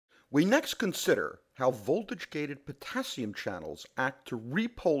We next consider how voltage-gated potassium channels act to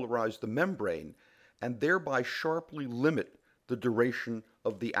repolarize the membrane and thereby sharply limit the duration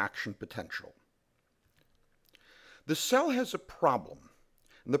of the action potential. The cell has a problem,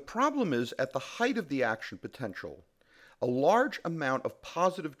 and the problem is at the height of the action potential, a large amount of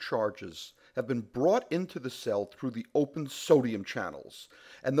positive charges have been brought into the cell through the open sodium channels,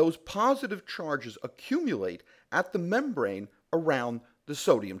 and those positive charges accumulate at the membrane around the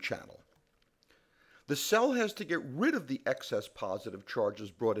sodium channel. The cell has to get rid of the excess positive charges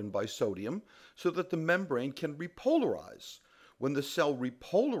brought in by sodium so that the membrane can repolarize. When the cell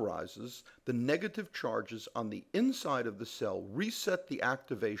repolarizes, the negative charges on the inside of the cell reset the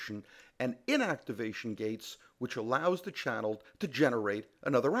activation and inactivation gates, which allows the channel to generate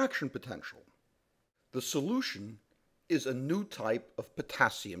another action potential. The solution is a new type of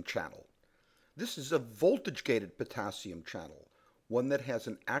potassium channel. This is a voltage-gated potassium channel, one that has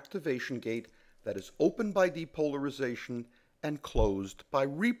an activation gate that is opened by depolarization and closed by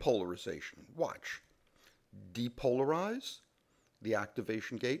repolarization. Watch. Depolarize, the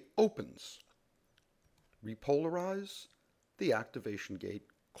activation gate opens. Repolarize, the activation gate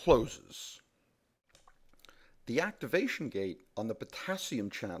closes. The activation gate on the potassium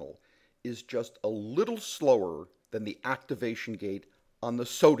channel is just a little slower than the activation gate on the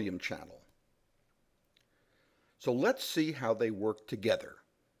sodium channel. So let's see how they work together.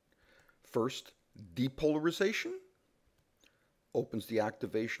 First, depolarization opens the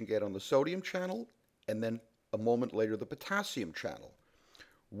activation gate on the sodium channel, and then a moment later the potassium channel.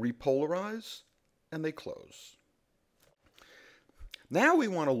 Repolarize, and they close. Now we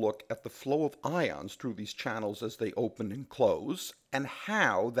want to look at the flow of ions through these channels as they open and close, and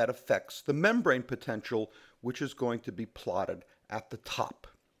how that affects the membrane potential, which is going to be plotted at the top.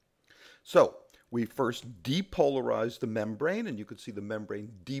 So we first depolarize the membrane, and you can see the membrane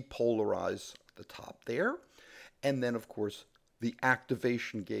depolarize at the top there. And then, of course, the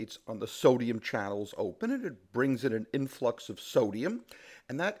activation gates on the sodium channels open, and it brings in an influx of sodium.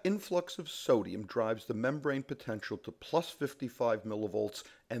 And that influx of sodium drives the membrane potential to plus 55 millivolts,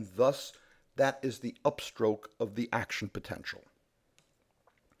 and thus that is the upstroke of the action potential.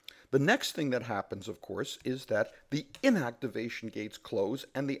 The next thing that happens, of course, is that the inactivation gates close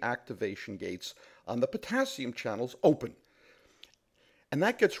and the activation gates on the potassium channels open. And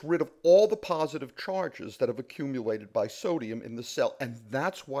that gets rid of all the positive charges that have accumulated by sodium in the cell, and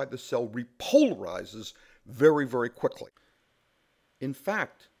that's why the cell repolarizes very, very quickly. In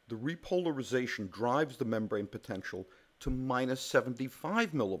fact, the repolarization drives the membrane potential to minus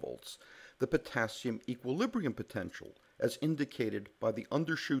 75 millivolts, the potassium equilibrium potential, as indicated by the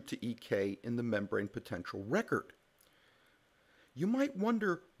undershoot to EK in the membrane potential record. You might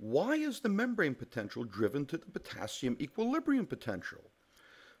wonder, why is the membrane potential driven to the potassium equilibrium potential?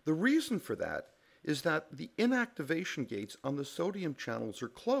 The reason for that is that the inactivation gates on the sodium channels are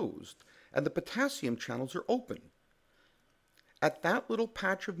closed and the potassium channels are open. At that little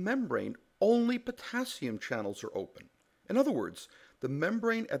patch of membrane, only potassium channels are open. In other words, the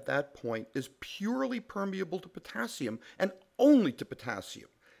membrane at that point is purely permeable to potassium and only to potassium,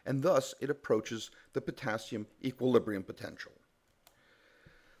 and thus it approaches the potassium equilibrium potential.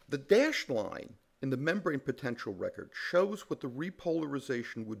 The dashed line in the membrane potential record shows what the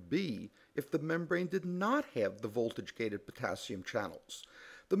repolarization would be if the membrane did not have the voltage-gated potassium channels.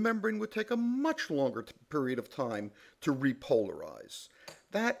 The membrane would take a much longer period of time to repolarize.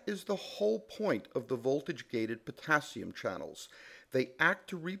 That is the whole point of the voltage-gated potassium channels. They act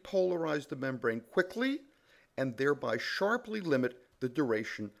to repolarize the membrane quickly and thereby sharply limit the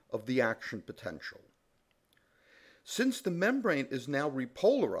duration of the action potential. Since the membrane is now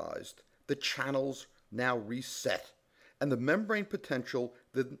repolarized, the channels now reset, and the membrane potential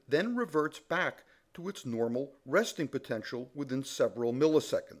then reverts back to its normal resting potential within several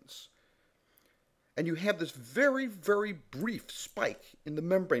milliseconds. And you have this very, very brief spike in the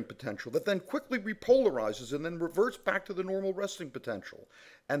membrane potential that then quickly repolarizes and then reverts back to the normal resting potential.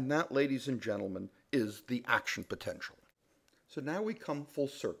 And that, ladies and gentlemen, is the action potential. So now we come full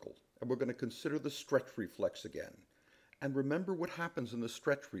circle, and we're going to consider the stretch reflex again. And remember what happens in the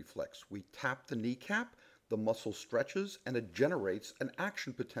stretch reflex. We tap the kneecap, the muscle stretches, and it generates an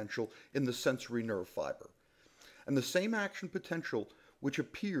action potential in the sensory nerve fiber. And the same action potential which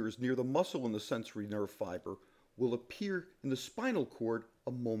appears near the muscle in the sensory nerve fiber will appear in the spinal cord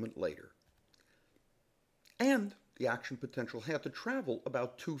a moment later. And the action potential had to travel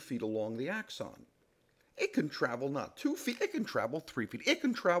about 2 feet along the axon. It can travel not 2 feet, it can travel 3 feet, it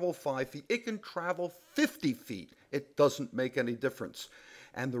can travel 5 feet, it can travel 50 feet. It doesn't make any difference.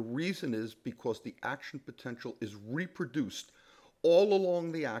 And the reason is because the action potential is reproduced all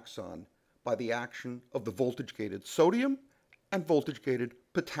along the axon by the action of the voltage-gated sodium and voltage-gated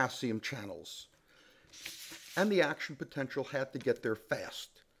potassium channels. And the action potential had to get there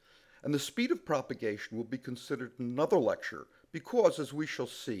fast. And the speed of propagation will be considered in another lecture because, as we shall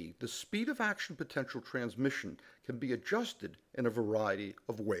see, the speed of action potential transmission can be adjusted in a variety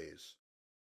of ways.